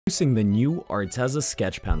Introducing the new ARTEZA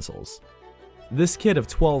sketch pencils. This kit of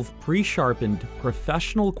 12 pre-sharpened,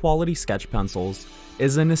 professional quality sketch pencils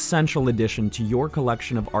is an essential addition to your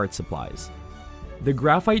collection of art supplies. The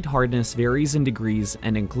graphite hardness varies in degrees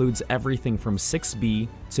and includes everything from 6B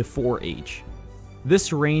to 4H.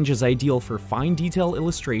 This range is ideal for fine detail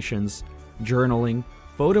illustrations, journaling,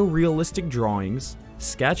 photorealistic drawings,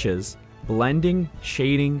 sketches, blending,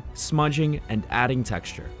 shading, smudging, and adding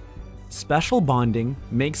texture. Special bonding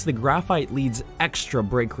makes the graphite leads extra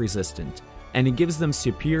break resistant, and it gives them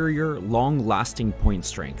superior, long-lasting point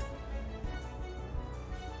strength.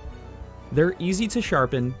 They're easy to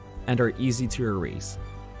sharpen and are easy to erase.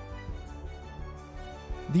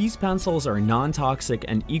 These pencils are non-toxic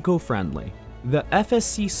and eco-friendly. The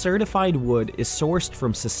FSC certified wood is sourced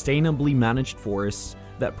from sustainably managed forests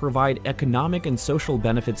that provide economic and social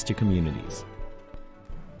benefits to communities.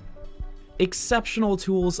 Exceptional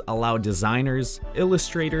tools allow designers,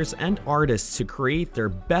 illustrators, and artists to create their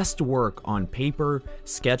best work on paper,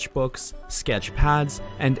 sketchbooks, sketch pads,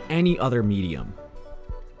 and any other medium.